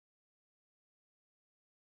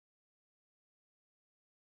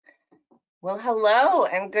Well, hello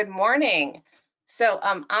and good morning.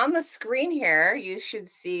 On the screen here, you should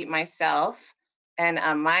see myself, and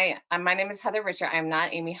my name is Heather Richer. I'm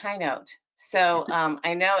not Amy Highnote.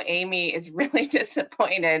 I know Amy is really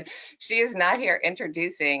disappointed. She is not here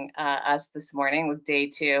introducing us this morning with day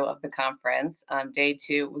two of the conference. Day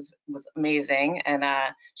two was amazing, and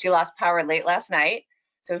she lost power late last night.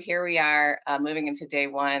 So here we are moving into day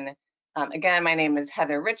one. Again, my name is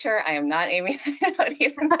Heather Richer. I am not Amy Highnote,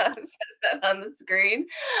 even though it says that on the screen.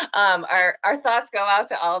 Our thoughts go out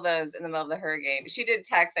to all those in the middle of the hurricane. She did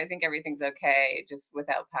text, I think everything's okay, just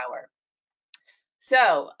without power.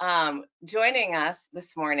 Joining us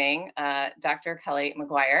this morning, Dr. Kelly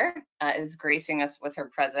McGuire is gracing us with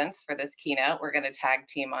her presence for this keynote. We're going to tag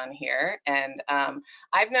team on here. And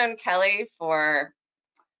I've known Kelly for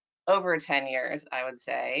over 10 years, I would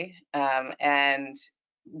say. And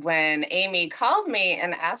when Amy called me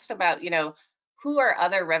and asked about, who are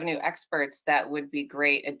other revenue experts that would be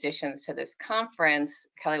great additions to this conference,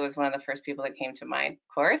 Kelly was one of the first people that came to mind,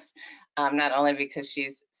 of course, not only because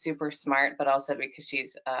she's super smart, but also because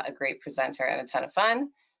she's a great presenter and a ton of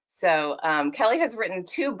fun. So Kelly has written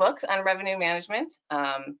 2 books on revenue management,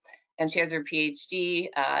 and she has her PhD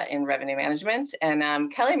in revenue management.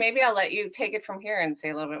 And Kelly, maybe I'll let you take it from here and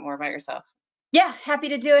say a little bit more about yourself. Yeah, happy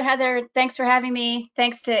to do it, Heather. Thanks for having me.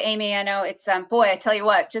 Thanks to Amy. I know it's, boy, I tell you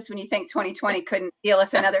what, just when you think 2020 couldn't deal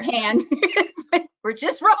us another hand, we're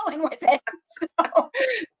just rolling with it. So.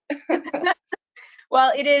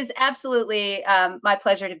 Well, it is absolutely my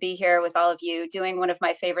pleasure to be here with all of you doing one of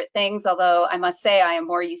my favorite things, although I must say I am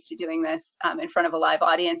more used to doing this in front of a live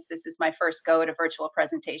audience. This is my first go at a virtual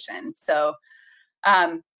presentation. So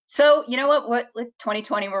you know what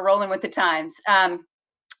 2020, we're rolling with the times.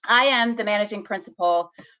 I am the managing principal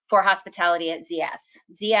for hospitality at ZS.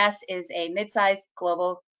 ZS is a mid-sized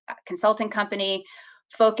global consulting company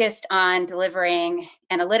focused on delivering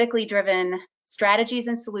analytically driven strategies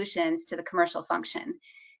and solutions to the commercial function.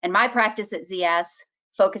 And my practice at ZS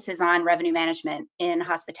focuses on revenue management in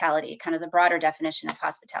hospitality, kind of the broader definition of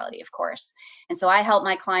hospitality, of course. And so I help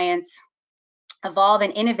my clients evolve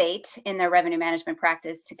and innovate in their revenue management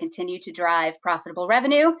practice to continue to drive profitable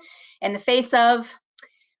revenue in the face of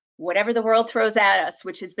whatever the world throws at us,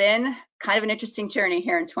 which has been kind of an interesting journey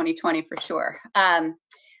here in 2020 for sure. I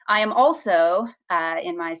am also,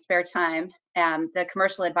 in my spare time, the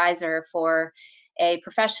commercial advisor for a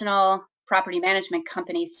professional property management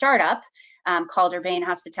company startup called Urbane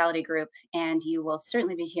Hospitality Group, and you will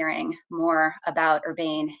certainly be hearing more about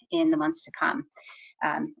Urbane in the months to come.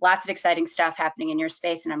 Lots of exciting stuff happening in your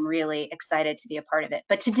space, and I'm really excited to be a part of it.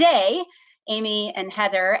 But today, Amy and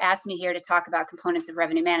Heather asked me here to talk about components of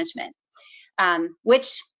revenue management,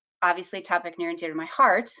 which obviously topic near and dear to my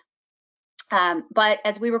heart. But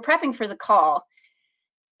as we were prepping for the call,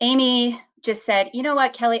 Amy just said, you know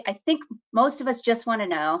what, Kelly, I think most of us just want to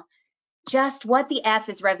know just what the F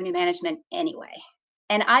is revenue management anyway.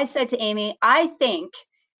 And I said to Amy, I think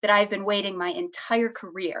that I've been waiting my entire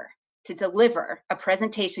career to deliver a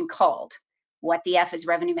presentation called What the F is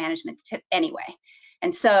Revenue Management Anyway.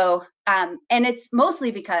 And so, and it's mostly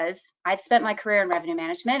because I've spent my career in revenue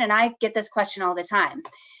management and I get this question all the time.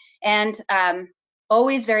 And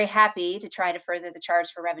always very happy to try to further the charge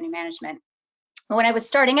for revenue management. When I was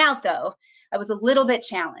starting out though, I was a little bit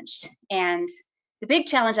challenged. And the big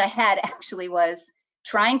challenge I had actually was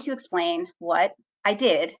trying to explain what I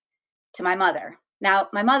did to my mother. Now,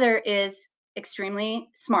 my mother is extremely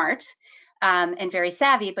smart and very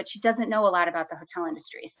savvy, but she doesn't know a lot about the hotel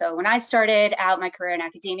industry. So when I started out my career in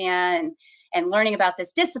academia and learning about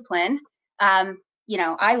this discipline, I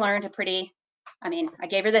learned I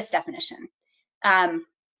gave her this definition.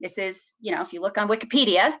 This is, if you look on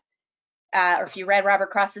Wikipedia, or if you read Robert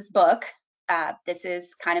Cross's book, this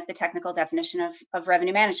is kind of the technical definition of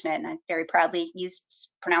revenue management. And I very proudly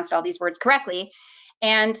pronounced all these words correctly.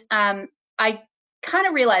 And I kind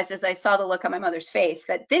of realized as I saw the look on my mother's face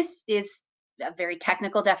that this is a very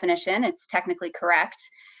technical definition. It's technically correct,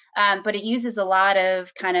 but it uses a lot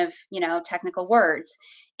of kind of, technical words.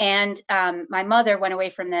 And my mother went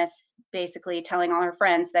away from this basically telling all her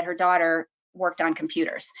friends that her daughter worked on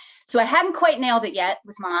computers. So I hadn't quite nailed it yet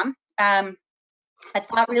with Mom. I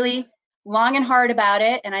thought really long and hard about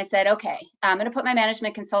it. And I said, okay, I'm going to put my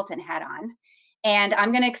management consultant hat on and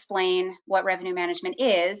I'm going to explain what revenue management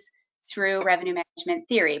is through revenue management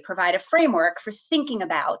theory, provide a framework for thinking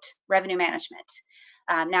about revenue management.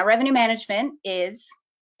 Now, revenue management is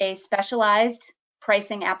a specialized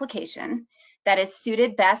pricing application that is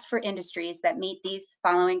suited best for industries that meet these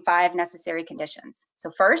following 5 necessary conditions. So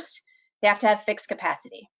first, they have to have fixed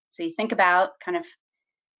capacity. So you think about kind of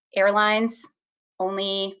airlines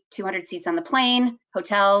only 200 seats on the plane,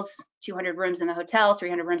 hotels, 200 rooms in the hotel,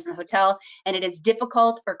 300 rooms in the hotel, and it is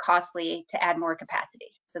difficult or costly to add more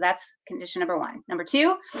capacity. So that's condition number one. Number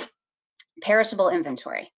two, perishable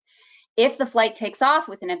inventory. If the flight takes off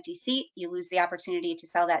with an empty seat, you lose the opportunity to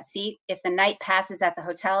sell that seat. If the night passes at the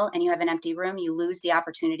hotel and you have an empty room, you lose the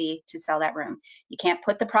opportunity to sell that room. You can't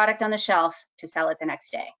put the product on the shelf to sell it the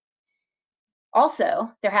next day.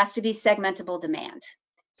 Also, there has to be segmentable demand.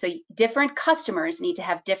 So different customers need to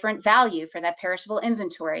have different value for that perishable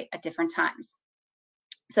inventory at different times.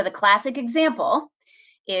 So the classic example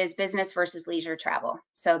is business versus leisure travel.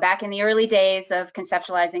 So back in the early days of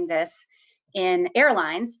conceptualizing this in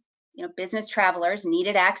airlines, business travelers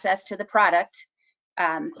needed access to the product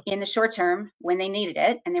in the short term when they needed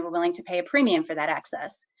it, and they were willing to pay a premium for that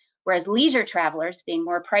access. Whereas leisure travelers, being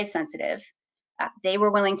more price sensitive, they were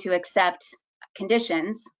willing to accept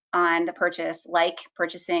conditions on the purchase, like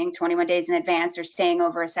purchasing 21 days in advance or staying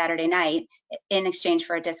over a Saturday night in exchange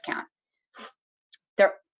for a discount.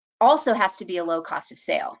 There also has to be a low cost of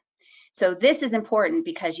sale. So this is important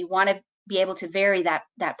because you want to be able to vary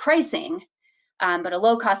that pricing, but a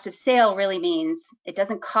low cost of sale really means it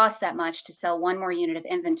doesn't cost that much to sell one more unit of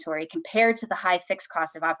inventory compared to the high fixed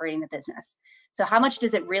cost of operating the business. So how much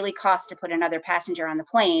does it really cost to put another passenger on the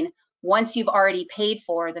plane once you've already paid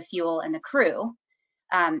for the fuel and the crew?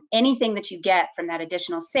 Anything that you get from that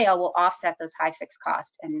additional sale will offset those high fixed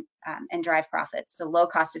costs and drive profits. So low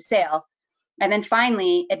cost of sale. And then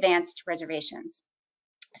finally, advanced reservations.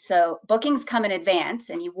 So bookings come in advance,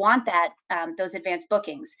 and you want those advanced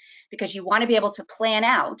bookings because you want to be able to plan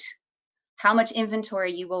out how much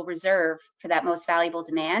inventory you will reserve for that most valuable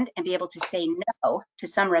demand and be able to say no to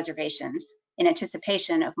some reservations in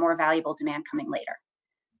anticipation of more valuable demand coming later.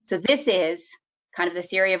 So this is kind of the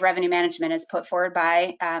theory of revenue management as put forward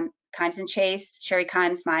by Kimes and Chase, Sherry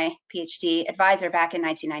Kimes, my PhD advisor back in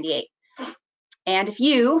 1998. And if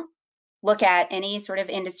you look at any sort of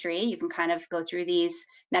industry, you can kind of go through these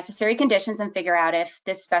necessary conditions and figure out if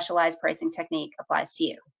this specialized pricing technique applies to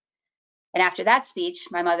you. And after that speech,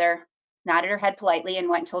 my mother nodded her head politely and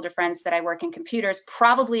went and told her friends that I work in computers,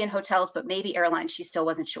 probably in hotels, but maybe airlines. She still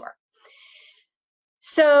wasn't sure.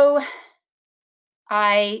 So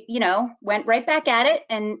I, went right back at it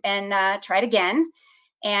and tried again.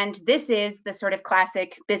 And this is the sort of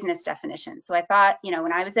classic business definition. So I thought,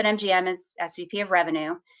 when I was at MGM as SVP of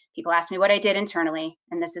revenue, people asked me what I did internally,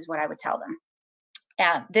 and this is what I would tell them.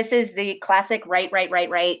 This is the classic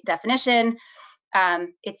right definition.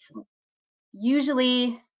 It's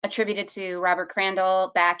usually attributed to Robert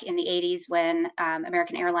Crandall back in the 80s when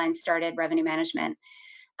American Airlines started revenue management.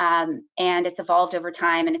 And it's evolved over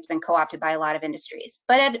time, and it's been co-opted by a lot of industries.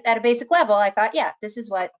 But at a basic level, I thought, yeah, this is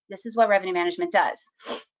what revenue management does.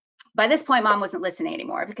 By this point, Mom wasn't listening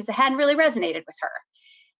anymore because it hadn't really resonated with her.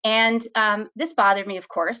 And this bothered me, of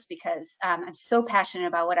course, because I'm so passionate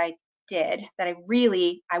about what I did that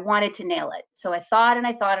I wanted to nail it. So I thought and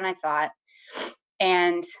I thought and I thought,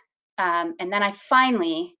 and then I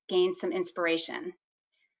finally gained some inspiration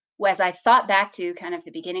as I thought back to kind of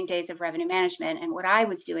the beginning days of revenue management and what I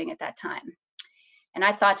was doing at that time. And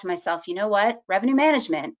I thought to myself, you know what? Revenue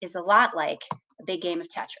management is a lot like a big game of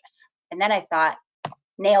Tetris. And then I thought,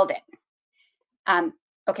 nailed it.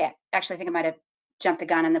 Okay, actually, I think I might have jumped the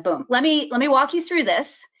gun on the boom. Let me walk you through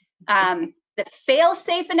this. The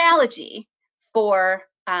fail-safe analogy for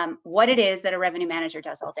what it is that a revenue manager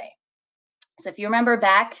does all day. So if you remember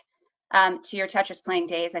back to your Tetris playing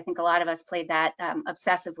days, I think a lot of us played that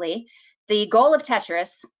obsessively. The goal of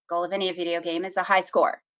Tetris, goal of any video game, is a high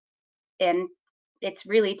score. And it's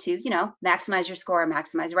really to, maximize your score,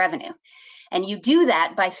 maximize revenue. And you do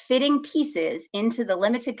that by fitting pieces into the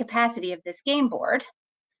limited capacity of this game board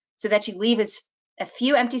so that you leave as a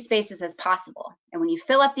few empty spaces as possible. And when you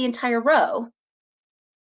fill up the entire row,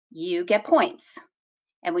 you get points.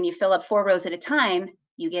 And when you fill up 4 rows at a time,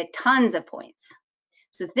 you get tons of points.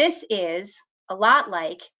 So this is a lot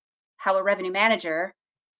like how a revenue manager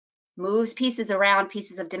moves pieces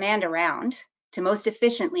of demand around to most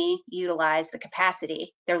efficiently utilize the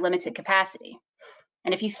capacity, their limited capacity.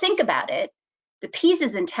 And if you think about it, the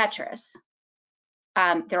pieces in Tetris,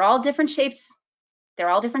 they're all different shapes, they're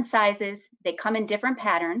all different sizes, they come in different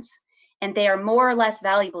patterns, and they are more or less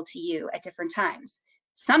valuable to you at different times.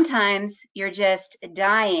 Sometimes you're just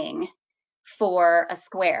dying for a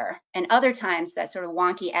square, and other times that sort of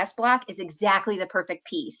wonky S block is exactly the perfect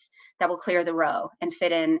piece that will clear the row and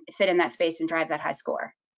fit in that space and drive that high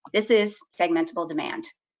score. This is segmentable demand,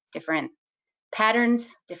 different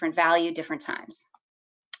patterns, different value, different times.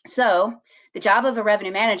 So the job of a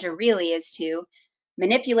revenue manager really is to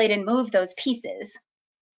manipulate and move those pieces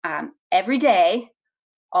every day,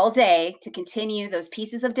 all day, to continue those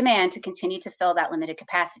pieces of demand to continue to fill that limited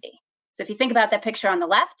capacity. So if you think about that picture on the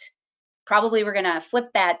left, probably we're going to flip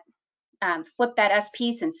that S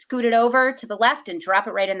piece and scoot it over to the left and drop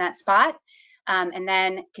it right in that spot, and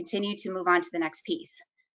then continue to move on to the next piece.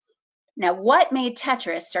 Now, what made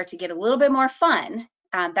Tetris start to get a little bit more fun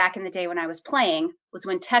back in the day when I was playing was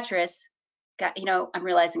when Tetris got, I'm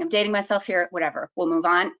realizing I'm dating myself here, whatever, we'll move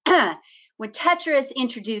on. When Tetris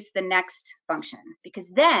introduced the next function, because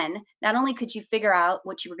then not only could you figure out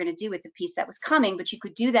what you were going to do with the piece that was coming, but you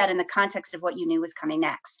could do that in the context of what you knew was coming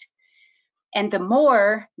next. And the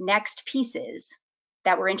more next pieces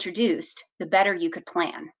that were introduced, the better you could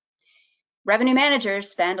plan. Revenue managers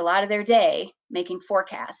spend a lot of their day making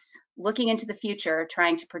forecasts, looking into the future,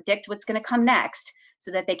 trying to predict what's going to come next so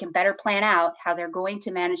that they can better plan out how they're going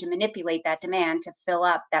to manage and manipulate that demand to fill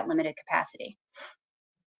up that limited capacity.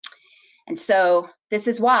 And so this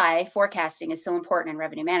is why forecasting is so important in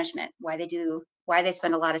revenue management, why they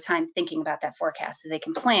spend a lot of time thinking about that forecast so they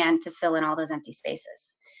can plan to fill in all those empty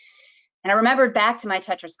spaces. And I remembered back to my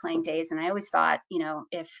Tetris playing days, and I always thought,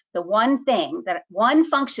 if the one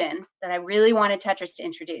function that I really wanted Tetris to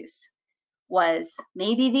introduce was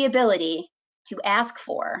maybe the ability to ask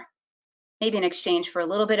for, maybe in exchange for a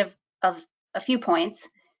little bit of a few points,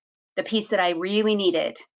 the piece that I really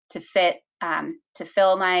needed to fill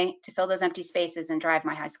those empty spaces and drive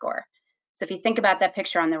my high score. So if you think about that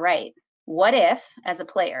picture on the right, what if, as a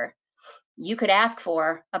player, you could ask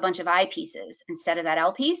for a bunch of I pieces instead of that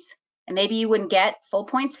L piece? And maybe you wouldn't get full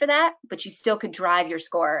points for that, but you still could drive your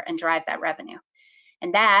score and drive that revenue.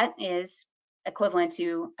 And that is equivalent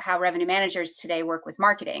to how revenue managers today work with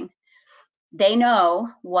marketing. They know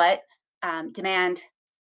what demand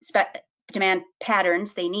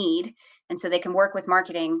patterns they need, and so they can work with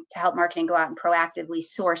marketing to help marketing go out and proactively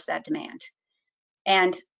source that demand.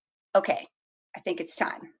 And okay, I think it's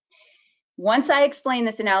time. Once I explained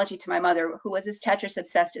this analogy to my mother, who was as Tetris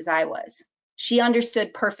obsessed as I was, she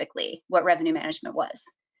understood perfectly what revenue management was.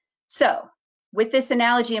 So with this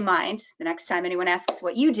analogy in mind, the next time anyone asks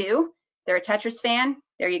what you do, if they're a Tetris fan,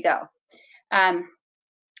 there you go.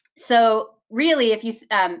 So really,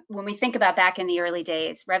 when we think about back in the early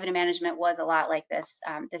days, revenue management was a lot like this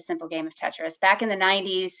simple game of Tetris. Back in the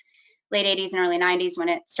 90s, late 80s and early 90s, when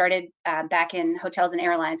it started back in hotels and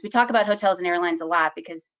airlines. We talk about hotels and airlines a lot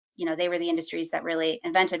because they were the industries that really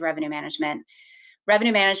invented revenue management.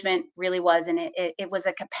 Revenue management really was, and it was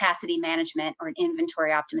a capacity management or an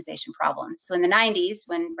inventory optimization problem. So in the 90s,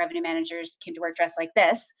 when revenue managers came to work dressed like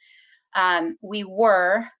this, we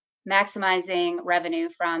were maximizing revenue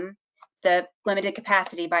from the limited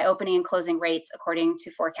capacity by opening and closing rates according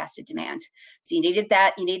to forecasted demand. So you needed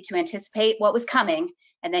to anticipate what was coming,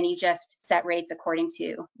 and then you just set rates according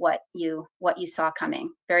to what you saw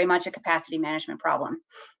coming. Very much a capacity management problem.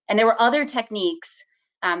 And there were other techniques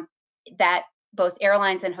that both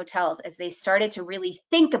airlines and hotels, as they started to really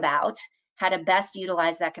think about how to best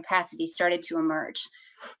utilize that capacity, started to emerge.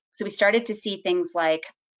 So we started to see things like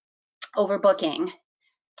overbooking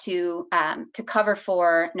to cover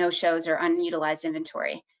for no-shows or unutilized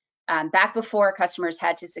inventory. Back before customers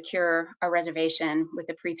had to secure a reservation with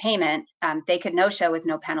a prepayment, they could no-show with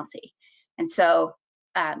no penalty. And so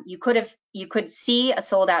you could see a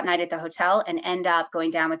sold-out night at the hotel and end up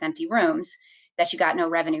going down with empty rooms that you got no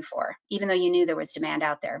revenue for, even though you knew there was demand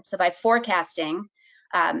out there. So by forecasting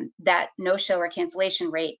that no-show or cancellation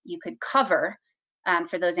rate, you could cover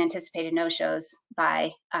for those anticipated no-shows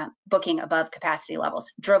by booking above capacity levels.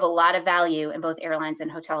 Drove a lot of value in both airlines and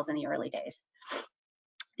hotels in the early days.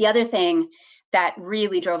 The other thing that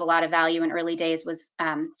really drove a lot of value in early days was,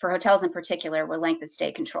 for hotels in particular, were length of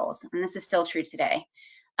stay controls. And this is still true today.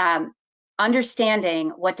 Understanding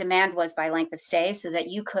what demand was by length of stay so that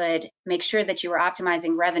you could make sure that you were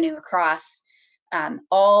optimizing revenue across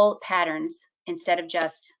all patterns instead of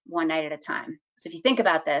just one night at a time. So if you think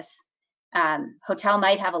about this, hotel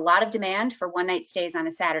might have a lot of demand for one-night stays on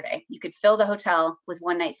a Saturday. You could fill the hotel with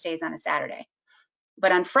one-night stays on a Saturday.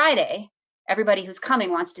 But on Friday, everybody who's coming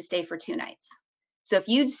wants to stay for 2 nights. So if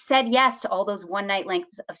you said yes to all those one-night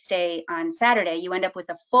length of stay on Saturday, you end up with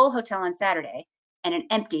a full hotel on Saturday and an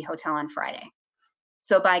empty hotel on Friday.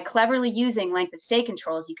 So by cleverly using length of stay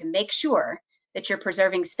controls, you can make sure that you're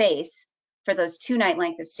preserving space for those 2-night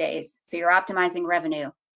length of stays. So you're optimizing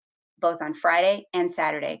revenue both on Friday and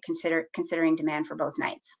Saturday, considering demand for both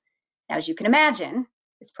nights. Now, as you can imagine,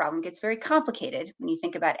 this problem gets very complicated when you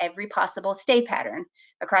think about every possible stay pattern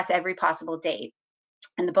across every possible date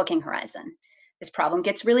and the booking horizon. This problem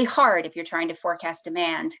gets really hard if you're trying to forecast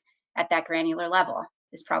demand at that granular level.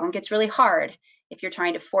 This problem gets really hard if you're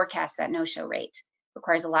trying to forecast that no-show rate.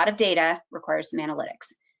 requires a lot of data, requires some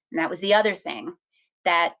analytics. And that was the other thing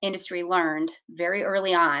that industry learned very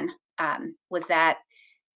early on, was that,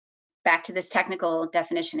 back to this technical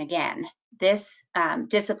definition again, this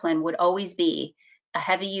discipline would always be a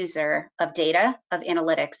heavy user of data, of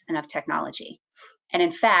analytics, and of technology. And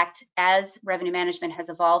in fact, as revenue management has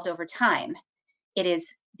evolved over time, it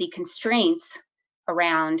is the constraints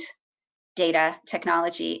around data,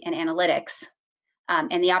 technology, and analytics,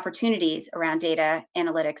 and the opportunities around data,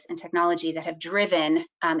 analytics, and technology that have driven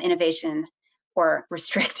innovation or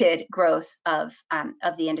restricted growth of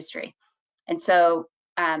the industry. And so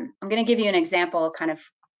I'm going to give you an example kind of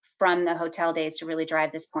from the hotel days to really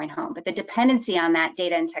drive this point home. But the dependency on that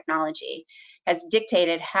data and technology has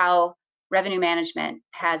dictated how revenue management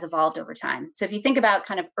has evolved over time. So if you think about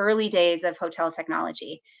kind of early days of hotel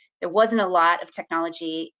technology, there wasn't a lot of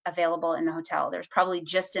technology available in the hotel. There's probably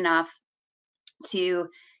just enough to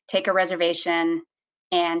take a reservation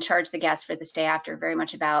and charge the guest for the stay after, very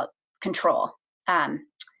much about control,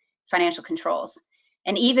 financial controls.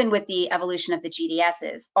 And even with the evolution of the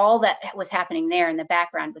GDSs, all that was happening there in the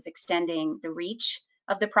background was extending the reach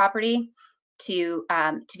of the property to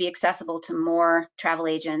be accessible to more travel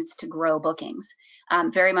agents, to grow bookings.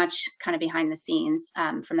 Very much kind of behind the scenes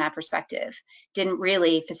from that perspective. Didn't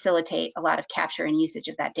really facilitate a lot of capture and usage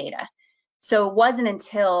of that data. So it wasn't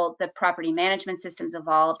until the property management systems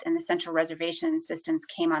evolved and the central reservation systems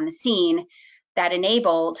came on the scene that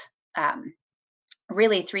enabled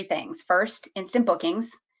really three things. First, instant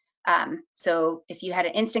bookings. So if you had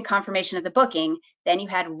an instant confirmation of the booking, then you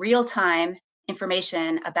had real-time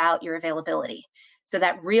information about your availability. So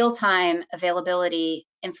that real-time availability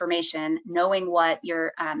information, knowing what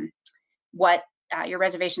your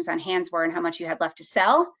reservations on hands were and how much you had left to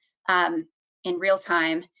sell in real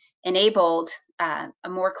time, enabled a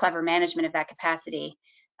more clever management of that capacity.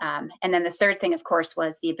 And then the third thing, of course,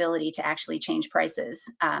 was the ability to actually change prices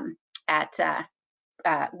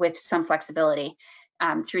with some flexibility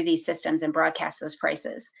through these systems and broadcast those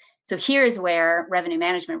prices. So here's where revenue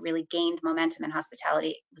management really gained momentum in hospitality.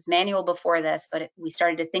 It was manual before this, but we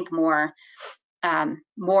started to think more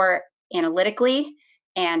analytically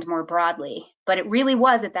and more broadly. But it really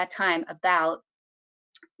was at that time about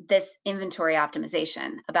this inventory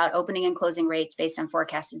optimization, about opening and closing rates based on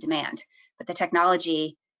forecasted demand. But the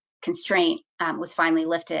technology constraint was finally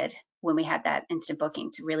lifted when we had that instant booking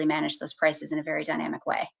to really manage those prices in a very dynamic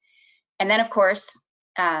way. And then, of course,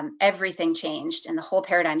 everything changed and the whole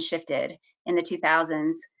paradigm shifted in the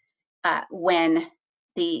 2000s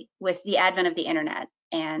with the advent of the internet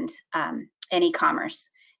and e-commerce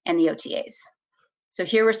and the OTAs. So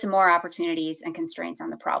here were some more opportunities and constraints on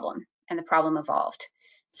the problem, and the problem evolved.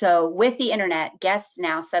 So with the internet, guests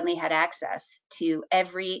now suddenly had access to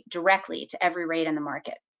directly to every rate in the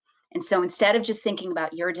market. And so instead of just thinking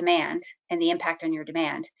about your demand and the impact on your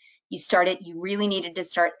demand, you really needed to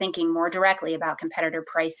start thinking more directly about competitor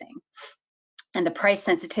pricing and the price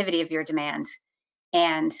sensitivity of your demand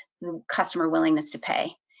and the customer willingness to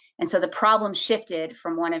pay. And so the problem shifted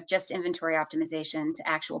from one of just inventory optimization to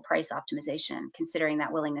actual price optimization, considering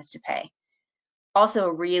that willingness to pay. Also,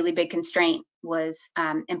 a really big constraint was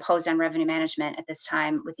imposed on revenue management at this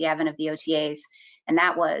time with the advent of the OTAs, and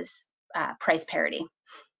that was price parity.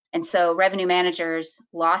 And so revenue managers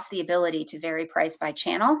lost the ability to vary price by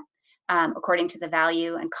channel according to the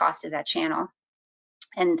value and cost of that channel,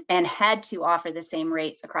 and had to offer the same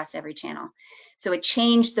rates across every channel. So it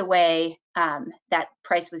changed the way that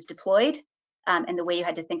price was deployed and the way you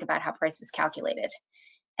had to think about how price was calculated.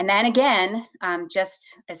 And then again,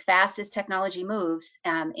 just as fast as technology moves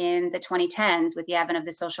in the 2010s with the advent of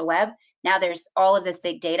the social web, now there's all of this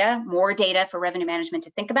big data, more data for revenue management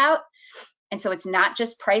to think about. And so it's not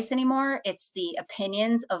just price anymore, it's the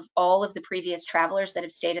opinions of all of the previous travelers that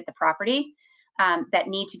have stayed at the property that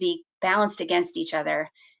need to be balanced against each other,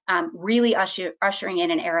 really ushering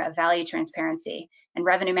in an era of value transparency. And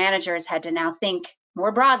revenue managers had to now think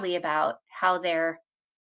more broadly about how their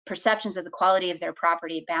perceptions of the quality of their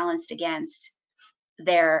property balanced against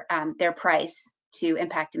their price to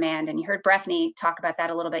impact demand. And you heard Breffney talk about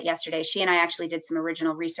that a little bit yesterday. She and I actually did some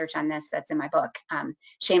original research on this that's in my book.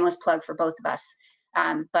 Shameless plug for both of us.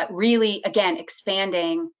 But really, again,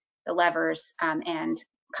 expanding the levers and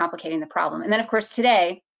complicating the problem. And then, of course,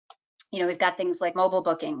 today, we've got things like mobile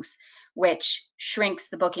bookings, which shrinks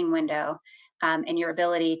the booking window and your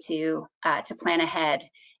ability to plan ahead.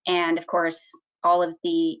 And of course, all of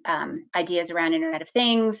the ideas around Internet of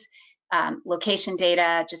Things, location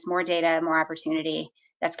data, just more data, more opportunity,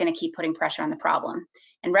 that's going to keep putting pressure on the problem.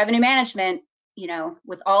 And revenue management,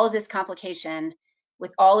 with all of this complication,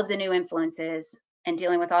 with all of the new influences, and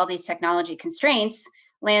dealing with all these technology constraints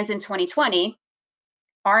lands in 2020,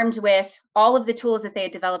 armed with all of the tools that they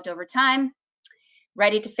had developed over time,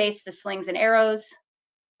 ready to face the slings and arrows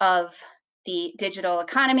of the digital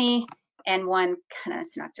economy, and one kind of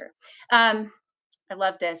snuck through. I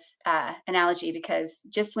love this analogy because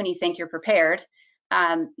just when you think you're prepared,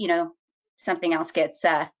 you know, something else gets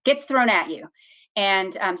thrown at you.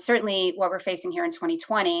 And certainly what we're facing here in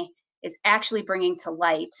 2020 is actually bringing to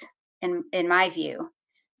light, in my view,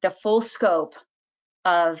 the full scope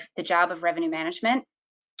of the job of revenue management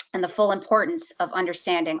and the full importance of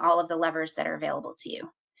understanding all of the levers that are available to you.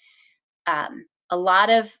 A lot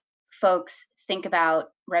of folks think about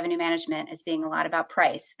revenue management as being a lot about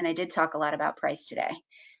price, and I did talk a lot about price today.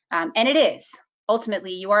 And it is.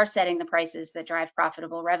 Ultimately, you are setting the prices that drive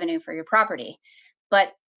profitable revenue for your property.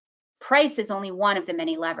 But price is only one of the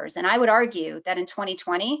many levers. And I would argue that in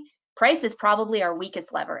 2020, price is probably our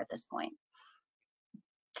weakest lever at this point.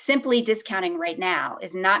 Simply discounting right now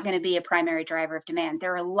is not going to be a primary driver of demand.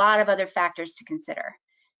 There are a lot of other factors to consider.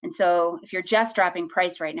 And so if you're just dropping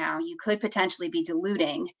price right now, you could potentially be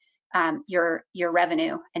diluting your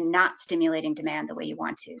revenue and not stimulating demand the way you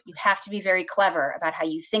want to. You have to be very clever about how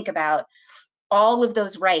you think about all of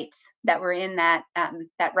those rights that were in that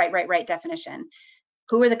right definition.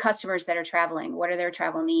 Who are the customers that are traveling? What are their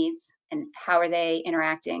travel needs? And how are they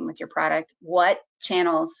interacting with your product? What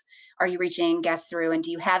channels are you reaching guests through? And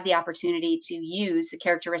do you have the opportunity to use the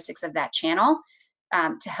characteristics of that channel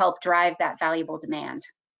to help drive that valuable demand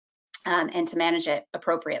and to manage it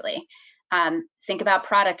appropriately? Think about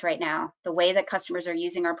product right now. The way that customers are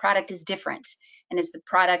using our product is different. And is the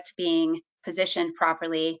product being positioned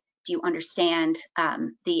properly? Do you understand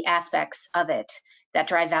the aspects of it that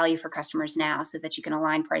drive value for customers now so that you can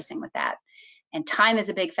align pricing with that? And time is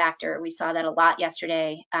a big factor. We saw that a lot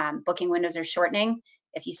yesterday. Booking windows are shortening.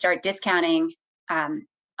 If you start discounting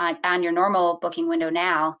on your normal booking window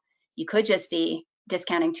now, you could just be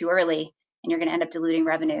discounting too early, and you're going to end up diluting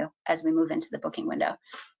revenue as we move into the booking window.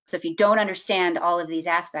 So if you don't understand all of these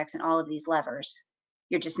aspects and all of these levers,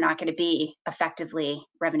 you're just not going to be effectively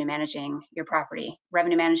revenue managing your property.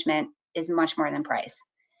 Revenue management is much more than price.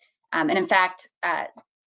 And in fact,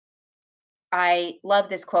 I love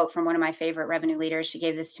this quote from one of my favorite revenue leaders. She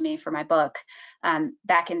gave this to me for my book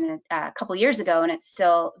back in a couple years ago, and it's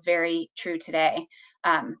still very true today.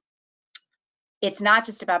 It's not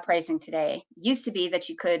just about pricing today. It used to be that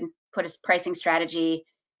you could put a pricing strategy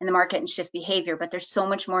in the market and shift behavior, but there's so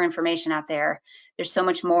much more information out there. There's so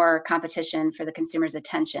much more competition for the consumer's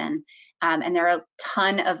attention, and there are a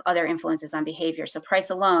ton of other influences on behavior. So price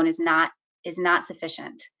alone is not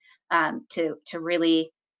sufficient to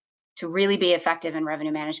really be effective in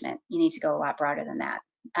revenue management. You need to go a lot broader than that.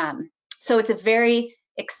 So it's a very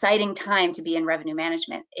exciting time to be in revenue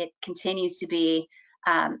management. It continues to be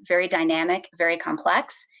very dynamic, very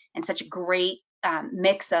complex, and such a great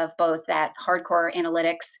mix of both that hardcore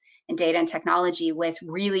analytics and data and technology with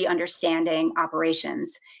really understanding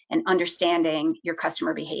operations and understanding your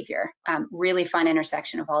customer behavior. Really fun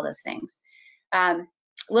intersection of all those things. A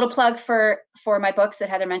little plug for my books that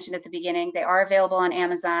Heather mentioned at the beginning. They are available on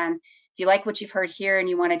Amazon. If you like what you've heard here and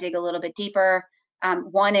you want to dig a little bit deeper,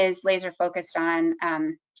 one is laser focused on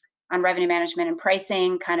revenue management and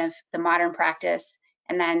pricing, kind of the modern practice.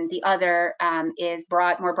 And then the other is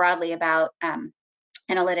more broadly about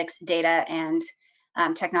analytics, data, and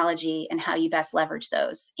technology and how you best leverage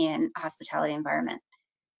those in a hospitality environment.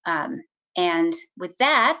 And with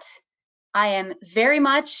that, I am very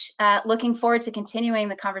much looking forward to continuing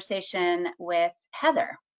the conversation with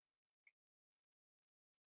Heather.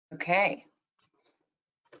 Okay,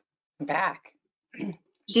 I'm back.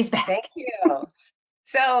 She's back. Thank you.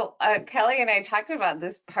 So Kelly and I talked about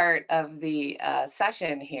this part of the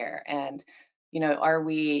session here, and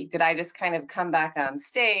did I just kind of come back on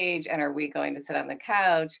stage, and are we going to sit on the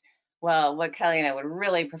couch? Well, what Kelly and I would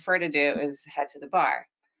really prefer to do is head to the bar.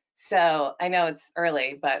 So I know it's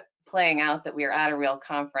early, but playing out that we are at a real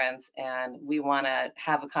conference and we want to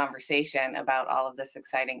have a conversation about all of this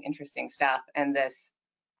exciting, interesting stuff and this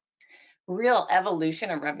real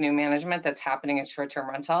evolution of revenue management that's happening in short-term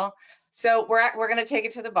rental. So we're going to take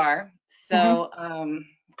it to the bar. So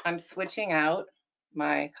I'm switching out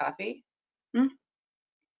my coffee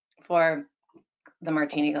for the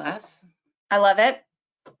martini glass. I love it.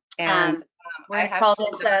 And we're going to call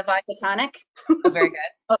this vodka tonic. Oh, very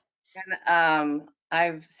good. And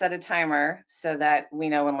I've set a timer so that we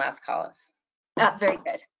know when last call is. Very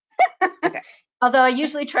good. Okay. Although I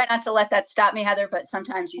usually try not to let that stop me, Heather, but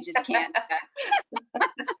sometimes you just can't.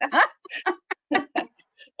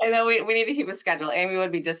 I know we need to keep a schedule. Amy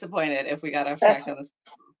would be disappointed if we got off track on this,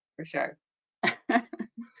 for sure.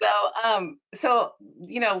 So,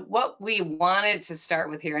 what we wanted to start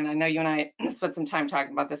with here, and I know you and I spent some time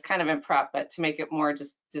talking about this kind of in prep, but to make it more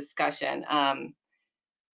just discussion,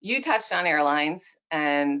 you touched on airlines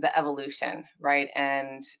and the evolution, right?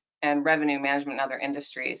 And revenue management in other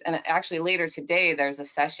industries. And actually later today, there's a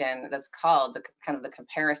session that's called the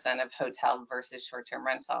comparison of hotel versus short-term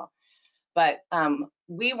rental. But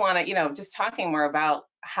we want to, just talking more about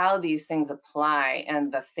how these things apply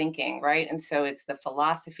and the thinking, right? And so it's the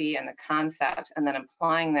philosophy and the concepts, and then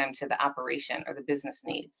applying them to the operation or the business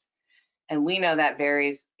needs. And we know that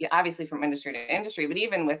varies obviously from industry to industry, but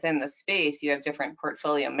even within the space, you have different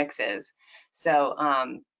portfolio mixes. So I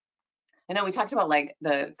know we talked about like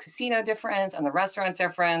the casino difference and the restaurant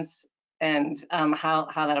difference, and how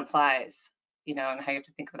that applies, and how you have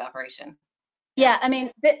to think of the operation. Yeah, I mean,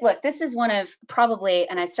 look, this is one of probably,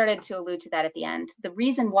 and I started to allude to that at the end. The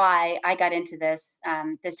reason why I got into this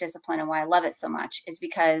this discipline and why I love it so much is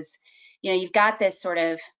because, you've got this sort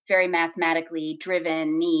of very mathematically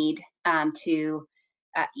driven need to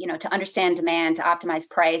understand demand, to optimize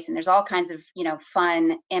price, and there's all kinds of,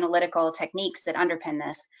 fun analytical techniques that underpin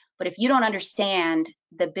this. But if you don't understand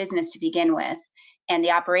the business to begin with and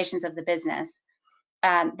the operations of the business,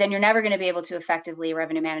 then you're never going to be able to effectively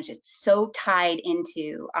revenue manage. It's so tied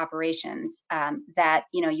into operations that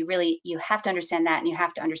you have to understand that, and you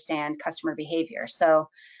have to understand customer behavior. So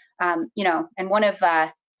and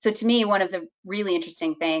so to me, one of the really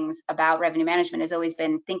interesting things about revenue management has always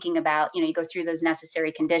been thinking about, you go through those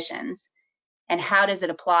necessary conditions and how does it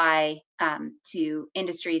apply to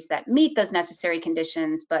industries that meet those necessary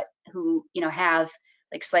conditions, but who have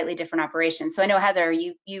like slightly different operations. So I know, Heather,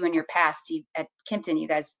 you in your past, at Kimpton, you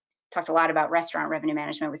guys talked a lot about restaurant revenue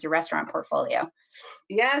management with your restaurant portfolio.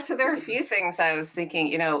 Yeah, so there are a few things I was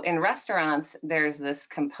thinking, in restaurants, there's this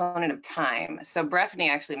component of time. So Breffney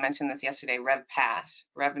actually mentioned this yesterday, RevPAT,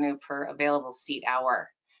 revenue per available seat hour,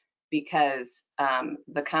 because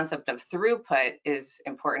the concept of throughput is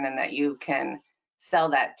important in that you can sell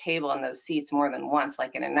that table and those seats more than once,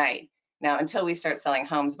 like in a night. Now, until we start selling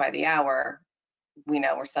homes by the hour, we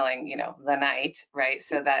know we're selling, the night, right?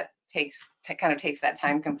 So that kind of takes that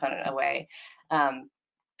time component away.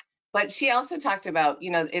 But she also talked about,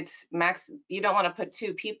 it's max, you don't want to put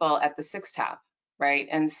two people at the six top, right?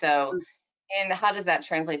 And so, and how does that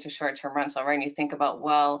translate to short-term rental, right? And you think about,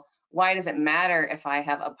 well, why does it matter if I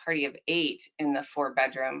have a party of 8 in the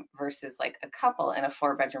 4-bedroom versus like a couple in a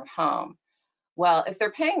 4-bedroom home? Well, if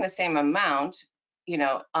they're paying the same amount,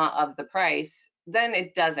 of the price, then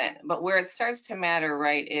it doesn't. But where it starts to matter,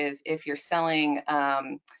 right, is if you're selling,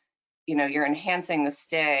 you're enhancing the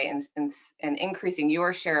stay and increasing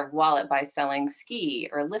your share of wallet by selling ski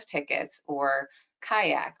or lift tickets or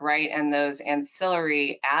kayak, right? And those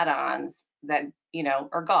ancillary add-ons that,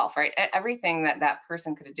 or golf, right? Everything that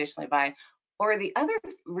person could additionally buy. Or the other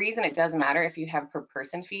reason it does matter if you have per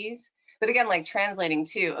person fees. But again, like translating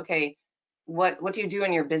to, okay, what do you do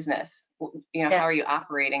in your business? How are you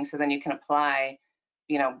operating? So then you can apply,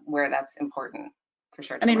 where that's important for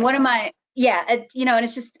sure. I mean, and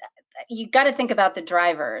it's just, you got to think about the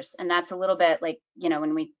drivers, and that's a little bit like,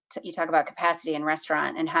 when you talk about capacity in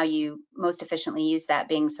restaurant and how you most efficiently use that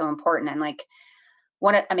being so important. And like,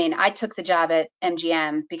 I took the job at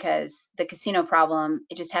MGM because the casino problem,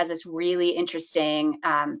 it just has this really interesting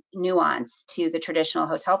nuance to the traditional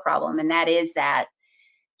hotel problem. And that is that,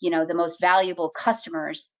 the most valuable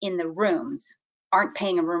customers in the rooms aren't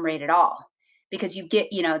paying a room rate at all, because you get,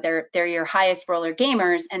 they're your highest roller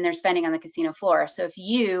gamers and they're spending on the casino floor. So if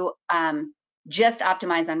you just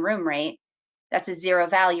optimize on room rate, that's a zero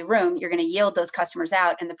value room, you're going to yield those customers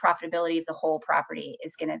out, and the profitability of the whole property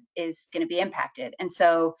is going to be impacted. And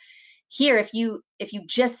so here, if you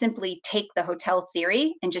just simply take the hotel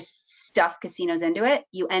theory and just stuff casinos into it,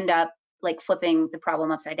 you end up like flipping the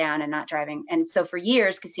problem upside down and not driving. And so for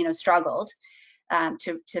years, casinos struggled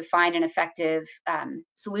to find an effective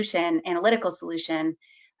analytical solution,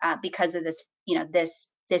 because of this,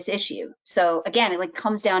 this issue. So again, it like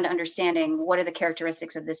comes down to understanding what are the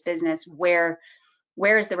characteristics of this business, where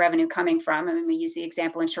is the revenue coming from? I mean, we use the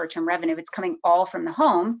example in short-term revenue. If it's coming all from the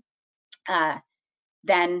home,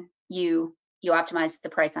 then you optimize the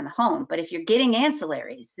price on the home. But if you're getting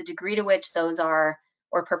ancillaries, the degree to which those are,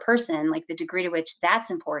 or per person, like the degree to which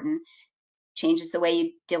that's important, changes the way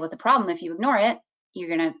you deal with the problem. If you ignore it,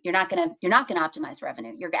 you're not gonna optimize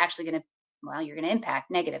revenue. You're actually you're gonna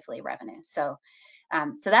impact negatively revenue. So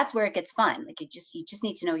that's where it gets fun. Like you just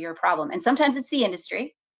need to know your problem. And sometimes it's the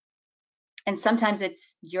industry, and sometimes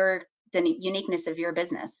it's the uniqueness of your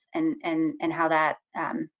business and how that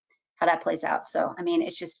plays out. So I mean,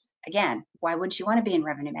 it's just, again, why wouldn't you want to be in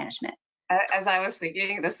revenue management? As I was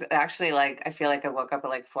thinking, this actually, like, I feel like I woke up at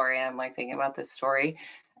like 4 a.m. like thinking about this story,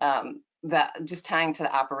 that just tying to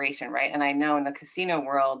the operation, right? And I know in the casino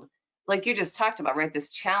world, like you just talked about, right, this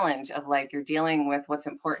challenge of like you're dealing with what's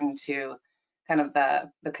important to kind of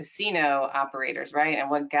the casino operators, right, and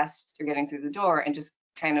what guests are getting through the door, and just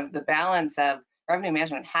kind of the balance of revenue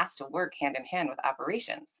management has to work hand in hand with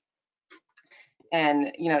operations,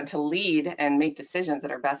 and to lead and make decisions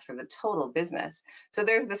that are best for the total business. So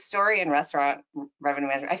there's the story in restaurant revenue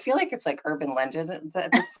management. I feel like it's like urban legend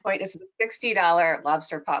at this point. It's the $60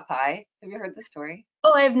 lobster pot pie. Have you heard the story?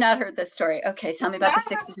 Oh, I have not heard this story. Okay, tell me about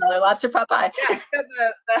the $60 lobster pot pie. Yeah,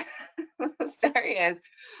 so the story is,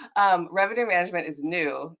 revenue management is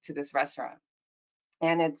new to this restaurant.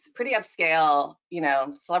 And it's pretty upscale,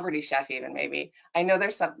 celebrity chef even maybe. I know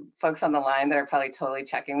there's some folks on the line that are probably totally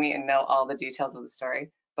checking me and know all the details of the story,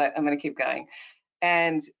 but I'm going to keep going.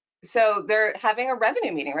 And so they're having a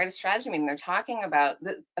revenue meeting, right? A strategy meeting. They're talking about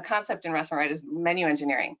a concept in restaurant, right, is menu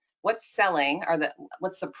engineering. What's selling,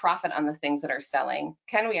 what's the profit on the things that are selling?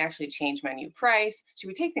 Can we actually change menu price? Should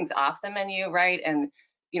we take things off the menu, right? And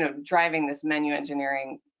driving this menu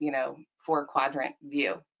engineering, 4-quadrant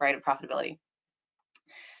view, right, of profitability.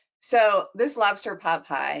 So this lobster pot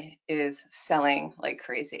pie is selling like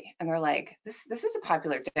crazy. And they're like, this is a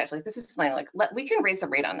popular dish. Like, this is selling, like, we can raise the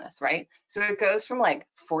rate on this, right? So it goes from like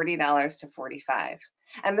 $40 to $45.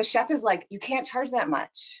 And the chef is like, you can't charge that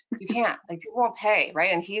much. You can't, like, people won't pay,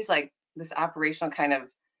 right? And he's like, this operational kind of,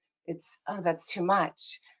 that's too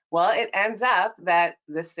much. Well, it ends up that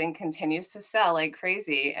this thing continues to sell like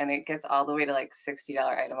crazy, and it gets all the way to like $60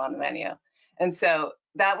 item on the menu. And so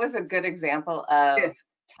that was a good example of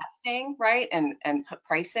testing, right, and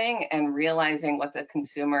pricing, and realizing what the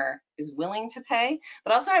consumer is willing to pay,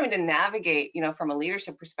 but also having to navigate, from a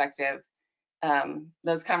leadership perspective,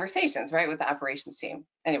 those conversations, right, with the operations team.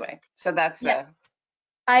 Anyway, so that's Yeah.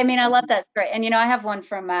 I mean, I love that story. And I have one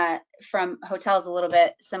from hotels a little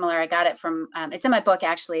bit similar. I got it from it's in my book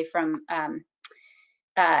actually, from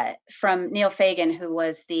Neil Fagan, who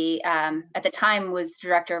was at the time was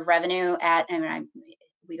director of revenue at,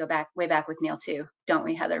 we go back way back with Neil too, don't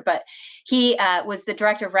we, Heather? But he was the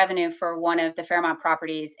director of revenue for one of the Fairmont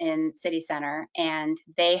properties in City Center, and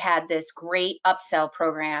they had this great upsell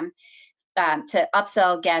program to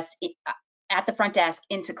upsell guests at the front desk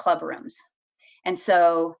into club rooms. And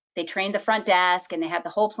so they trained the front desk, and they had the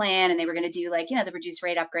whole plan, and they were going to do like, the reduced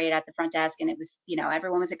rate upgrade at the front desk. And it was,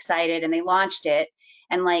 everyone was excited, and they launched it,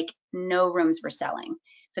 and like no rooms were selling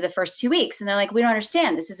for the first 2 weeks. And they're like, we don't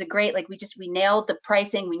understand. This is a great, like, we nailed the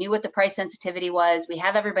pricing. We knew what the price sensitivity was. We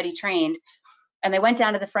have everybody trained. And they went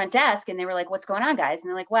down to the front desk, and they were like, what's going on, guys? And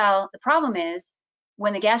they're like, well, the problem is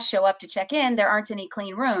when the guests show up to check in, there aren't any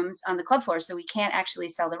clean rooms on the club floor, so we can't actually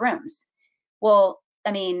sell the rooms. Well,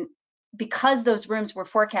 I mean, because those rooms were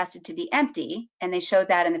forecasted to be empty, and they showed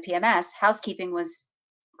that in the PMS, housekeeping was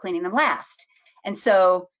cleaning them last. And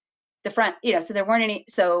so the front, so there weren't any,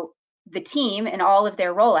 so the team and all of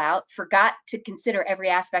their rollout forgot to consider every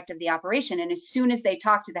aspect of the operation. And as soon as they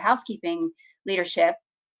talked to the housekeeping leadership,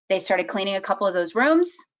 they started cleaning a couple of those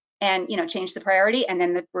rooms and, changed the priority. And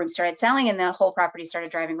then the room started selling, and the whole property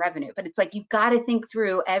started driving revenue. But it's like, you've got to think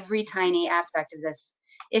through every tiny aspect of this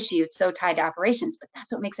issue. It's so tied to operations, but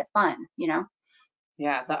that's what makes it fun,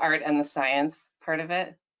 Yeah, the art and the science part of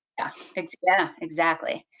it. Yeah,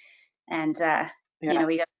 exactly. And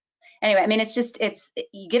we go. Anyway, I mean,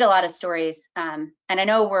 you get a lot of stories, and I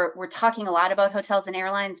know we're talking a lot about hotels and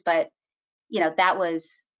airlines, but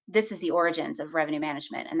this is the origins of revenue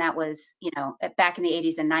management, and that was back in the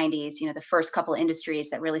 80s and 90s, the first couple of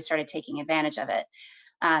industries that really started taking advantage of it,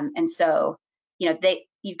 and so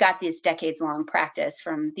you've got this decades-long practice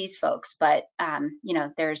from these folks, but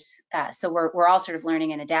there's so we're all sort of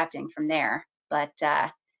learning and adapting from there, but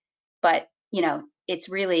it's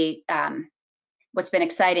really what's been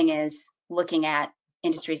exciting is looking at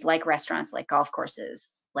industries like restaurants, like golf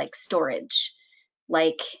courses, like storage,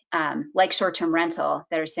 like short-term rental,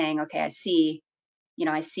 that are saying, okay, I see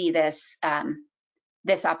this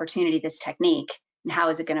this opportunity, this technique, and how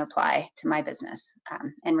is it going to apply to my business?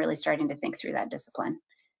 And really starting to think through that discipline.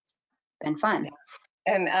 It's been fun.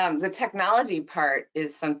 And the technology part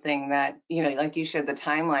is something that, like you showed the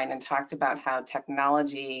timeline and talked about how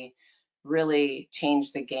technology really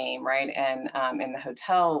changed the game, right? And in the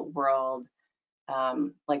hotel world,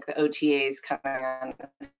 like the OTAs coming on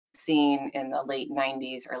the scene in the late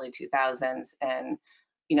 90s, early 2000s, and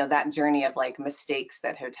that journey of like mistakes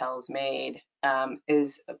that hotels made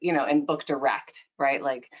is, and book direct, right?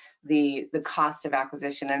 Like the cost of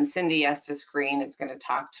acquisition. And Cindy Estes Green is going to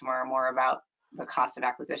talk tomorrow more about the cost of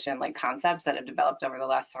acquisition like concepts that have developed over the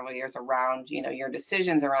last several years around, your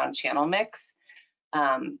decisions around channel mix.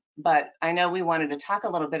 But I know we wanted to talk a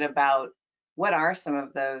little bit about what are some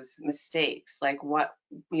of those mistakes, like what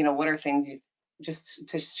are things you, just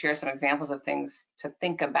to share some examples of things to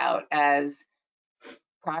think about as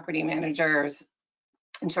property managers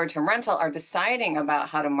in short-term rental are deciding about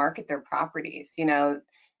how to market their properties.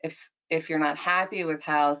 If you're not happy with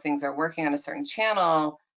how things are working on a certain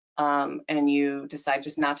channel, and you decide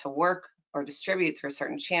just not to work or distribute through a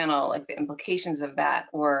certain channel, like the implications of that,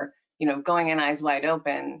 or going in eyes wide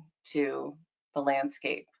open to the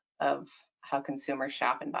landscape of how consumers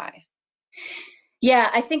shop and buy. Yeah,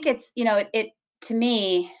 I think it's, it to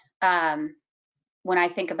me, when I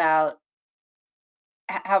think about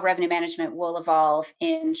how revenue management will evolve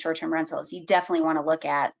in short-term rentals, you definitely want to look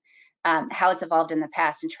at how it's evolved in the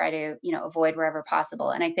past and try to, avoid wherever possible.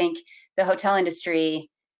 And I think the hotel industry,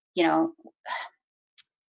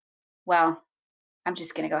 well, I'm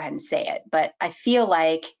just going to go ahead and say it, but I feel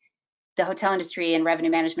like the hotel industry and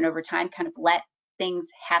revenue management over time kind of let things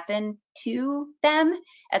happen to them,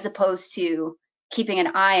 as opposed to keeping an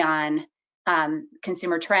eye on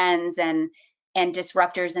consumer trends and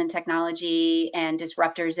disruptors in technology and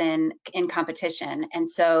disruptors in competition. And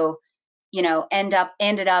so, ended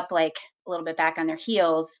up like a little bit back on their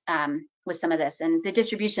heels with some of this. And the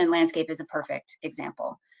distribution landscape is a perfect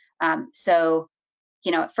example. So,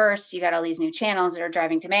 at first you got all these new channels that are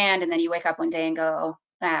driving demand, and then you wake up one day and go,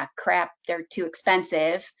 ah, crap, they're too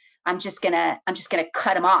expensive. I'm just gonna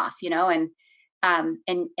cut them off, and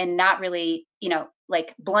not really,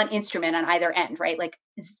 like blunt instrument on either end, right? Like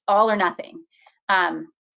it's all or nothing.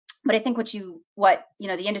 But I think what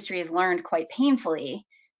the industry has learned quite painfully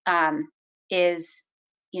is,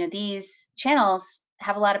 these channels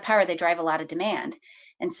have a lot of power. They drive a lot of demand.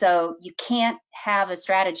 And so you can't have a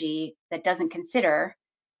strategy that doesn't consider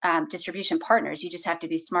distribution partners. You just have to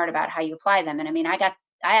be smart about how you apply them. And I mean, I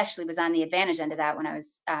actually was on the advantage end of that when I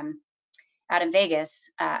was out in Vegas.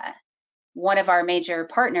 One of our major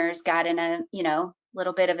partners got in a,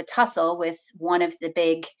 little bit of a tussle with one of the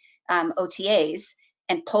big OTAs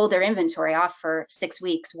and pulled their inventory off for 6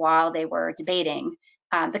 weeks while they were debating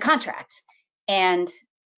the contract. And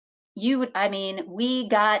we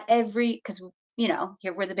got because,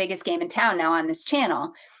 here we're the biggest game in town now on this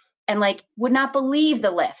channel, and like would not believe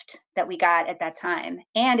the lift that we got at that time.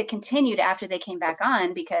 And it continued after they came back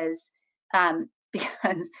on because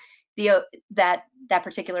that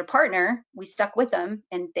particular partner, we stuck with them,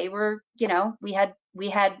 and they were, we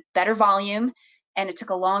had better volume, and it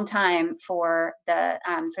took a long time for the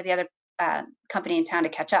other company in town to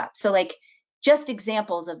catch up. So like just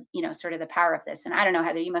examples of, sort of the power of this. And I don't know,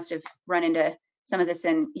 Heather, you must have run into some of this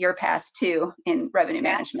in your past too in revenue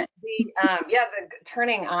management. The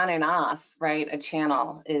turning on and off, right, a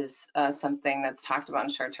channel is something that's talked about in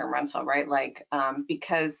short-term rental, right? Like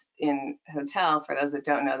because in hotel, for those that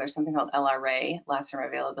don't know, there's something called LRA, last term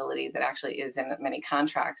availability, that actually is in many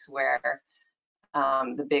contracts where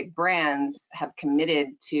the big brands have committed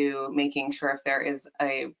to making sure if there is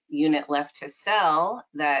a unit left to sell,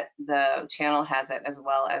 that the channel has it as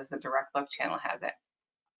well as the direct book channel has it.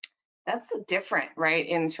 That's different, right?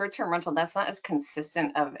 In short-term rental, that's not as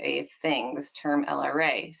consistent of a thing, this term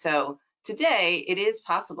LRA. So today it is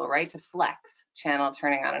possible, right, to flex channel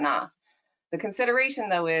turning on and off. The consideration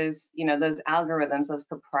though is, those algorithms, those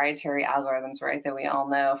proprietary algorithms, right, that we all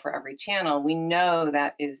know for every channel, we know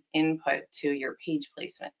that is input to your page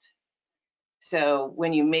placement. So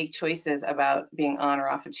when you make choices about being on or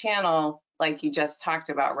off a channel, like you just talked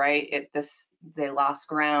about, right, they lost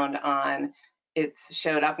ground on, it's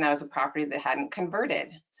showed up now as a property that hadn't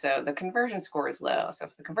converted. So the conversion score is low. So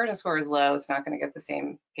if the conversion score is low, it's not going to get the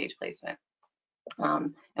same page placement.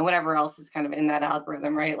 And whatever else is kind of in that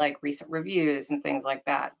algorithm, right? Like recent reviews and things like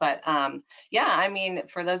that. But yeah, I mean,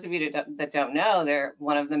 for those of you that don't know, they're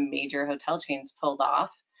one of the major hotel chains pulled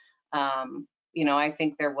off. I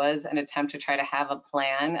think there was an attempt to try to have a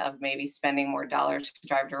plan of maybe spending more dollars to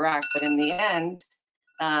drive direct, but in the end,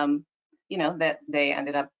 that they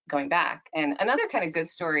ended up going back. And another kind of good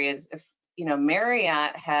story is if,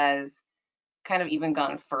 Marriott has kind of even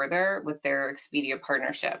gone further with their Expedia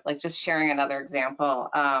partnership, like just sharing another example.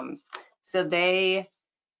 So they're,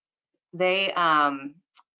 and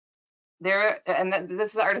this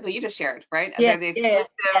is the article you just shared, right? Yeah, they're the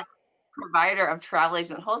exclusive provider of travel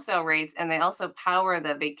agent wholesale rates, and they also power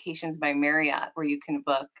the Vacations by Marriott, where you can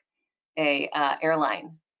book a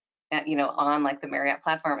airline on like the Marriott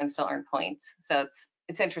platform and still earn points. So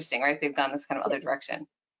it's interesting, right? They've gone this kind of other direction.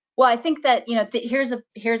 Well, I think that, here's a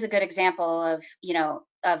good example of,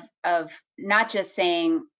 of not just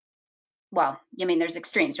saying, well, I mean, there's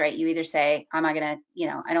extremes, right? You either say, I'm not gonna,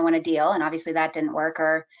 I don't want a deal, and obviously that didn't work,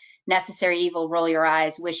 or necessary evil, roll your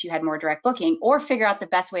eyes, wish you had more direct booking, or figure out the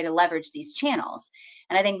best way to leverage these channels.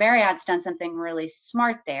 And I think Marriott's done something really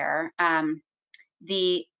smart there.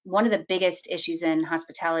 The one of the biggest issues in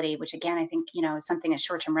hospitality, which again I think is something that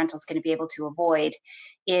short-term rental is going to be able to avoid,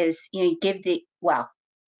 is you give the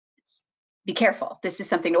be careful. This is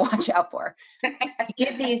something to watch out for.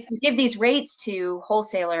 You give these rates to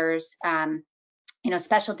wholesalers,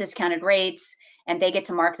 special discounted rates, and they get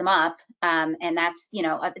to mark them up. And that's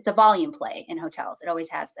it's a volume play in hotels. It always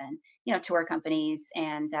has been. Tour companies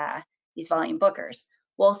and these volume bookers.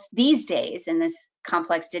 Well, these days in this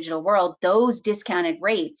complex digital world, those discounted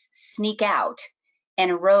rates sneak out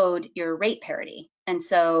and erode your rate parity. And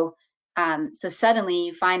so suddenly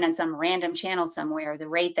you find on some random channel somewhere the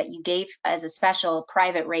rate that you gave as a special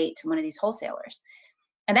private rate to one of these wholesalers.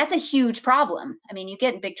 And that's a huge problem. I mean, you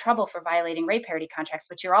get in big trouble for violating rate parity contracts,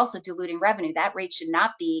 but you're also diluting revenue. That rate should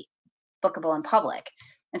not be bookable in public.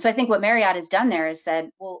 And so I think what Marriott has done there is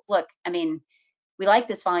said, well, look, I mean, we like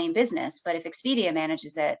this volume business, but if Expedia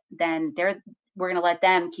manages it, then we're going to let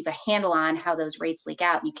them keep a handle on how those rates leak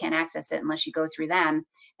out. You can't access it unless you go through them.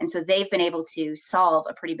 And so they've been able to solve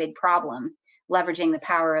a pretty big problem, leveraging the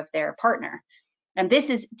power of their partner. And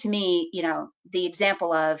this is, to me, the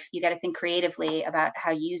example of you got to think creatively about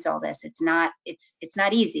how you use all this. It's not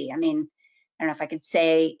easy. I mean, I don't know if I could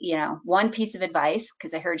say, one piece of advice,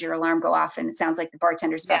 because I heard your alarm go off and it sounds like the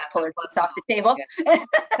bartender's about to pull her glass off the table.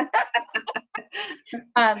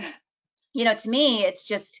 To me, it's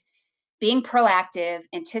just being proactive,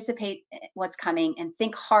 anticipate what's coming, and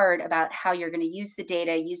think hard about how you're going to use the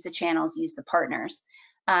data, use the channels, use the partners.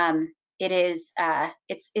 It's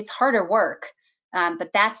harder work,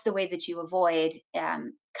 but that's the way that you avoid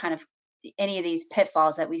kind of any of these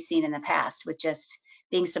pitfalls that we've seen in the past with just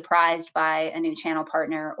being surprised by a new channel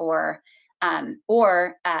partner or Breffney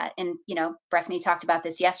talked about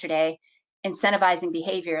this yesterday, incentivizing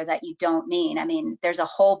behavior that you don't mean. I mean, there's a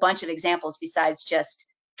whole bunch of examples besides just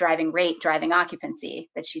driving rate, driving occupancy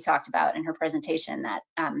that she talked about in her presentation that,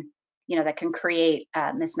 that can create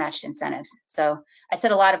mismatched incentives. So I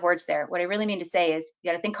said a lot of words there. What I really mean to say is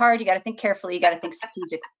you got to think hard, you got to think carefully, you got to think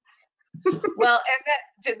strategic. Well,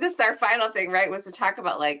 and this is our final thing, right, was to talk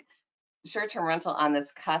about like short-term rental on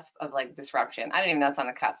this cusp of like disruption. I don't even know it's on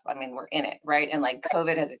the cusp. I mean, we're in it, right? And like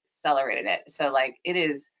COVID has accelerated it. So like it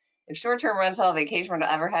is, if short-term rental, vacation rental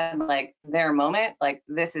ever had like their moment, like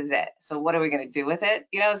this is it. So what are we going to do with it?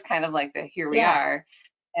 It's kind of like the here we are.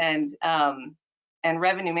 And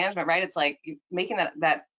revenue management, right? It's like making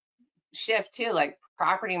that shift too, like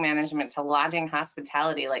property management to lodging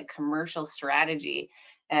hospitality, like commercial strategy,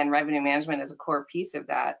 and revenue management is a core piece of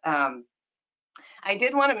that. I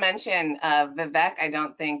did want to mention Vivek. I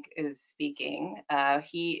don't think is speaking.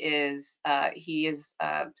 He is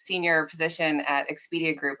senior position at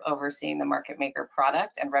Expedia Group, overseeing the market maker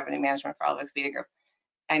product and revenue management for all of Expedia Group.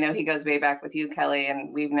 I know he goes way back with you, Kelly,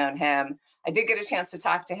 and we've known him. I did get a chance to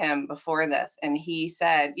talk to him before this, and he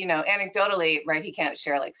said, anecdotally, right, he can't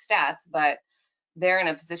share like stats, but they're in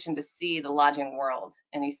a position to see the lodging world.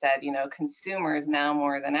 And he said, consumers now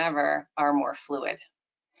more than ever are more fluid,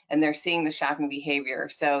 and they're seeing the shopping behavior.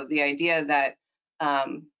 So the idea that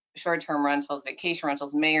short-term rentals, vacation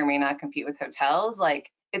rentals may or may not compete with hotels, like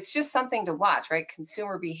it's just something to watch, right?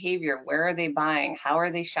 Consumer behavior, where are they buying? How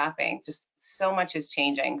are they shopping? Just so much is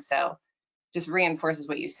changing. So just reinforces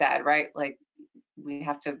what you said, right? Like we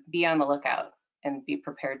have to be on the lookout and be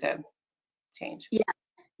prepared to change.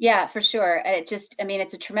 Yeah, for sure.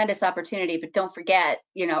 It's a tremendous opportunity, but don't forget,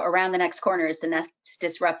 around the next corner is the next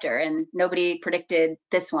disruptor, and nobody predicted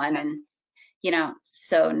this one. And,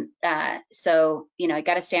 so you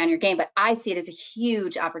got to stay on your game, but I see it as a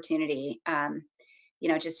huge opportunity,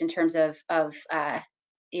 just in terms of the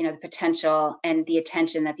potential and the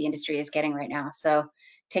attention that the industry is getting right now. So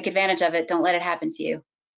take advantage of it. Don't let it happen to you.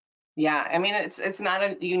 Yeah, I mean, it's not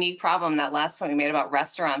a unique problem. That last point we made about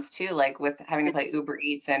restaurants too, like with having to play Uber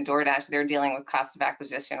Eats and DoorDash, they're dealing with cost of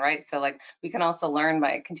acquisition, right? So like we can also learn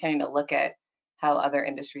by continuing to look at how other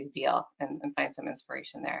industries deal and find some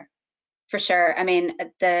inspiration there. For sure. I mean,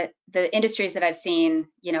 the industries that I've seen,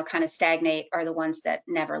 kind of stagnate are the ones that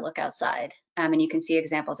never look outside. And you can see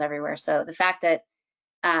examples everywhere. So the fact that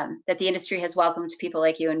the industry has welcomed people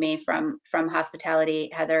like you and me from hospitality,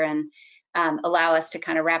 Heather, and allow us to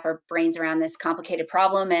kind of wrap our brains around this complicated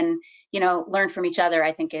problem and learn from each other,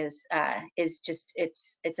 I think is just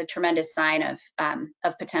it's a tremendous sign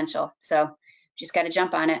of potential. So just got to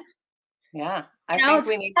jump on it. Yeah, I think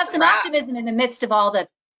we need to have some optimism in the midst of all the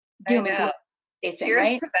doom and gloom facing, Cheers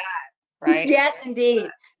right? to that, right? Yes, indeed.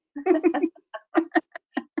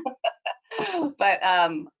 But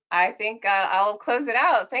I think I'll close it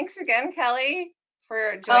out. Thanks again, Kelly,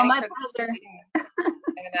 for Oh, joining my for this pleasure. meeting.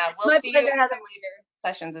 And we'll My see you in pleasure, Heather. some later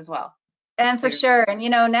sessions as well. And for Later. sure. And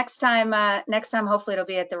next time, hopefully it'll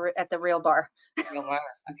be at the real bar. Real more.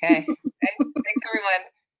 Okay. Thanks, everyone.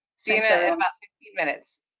 See you Thanks, in everyone. about 15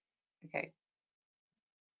 minutes.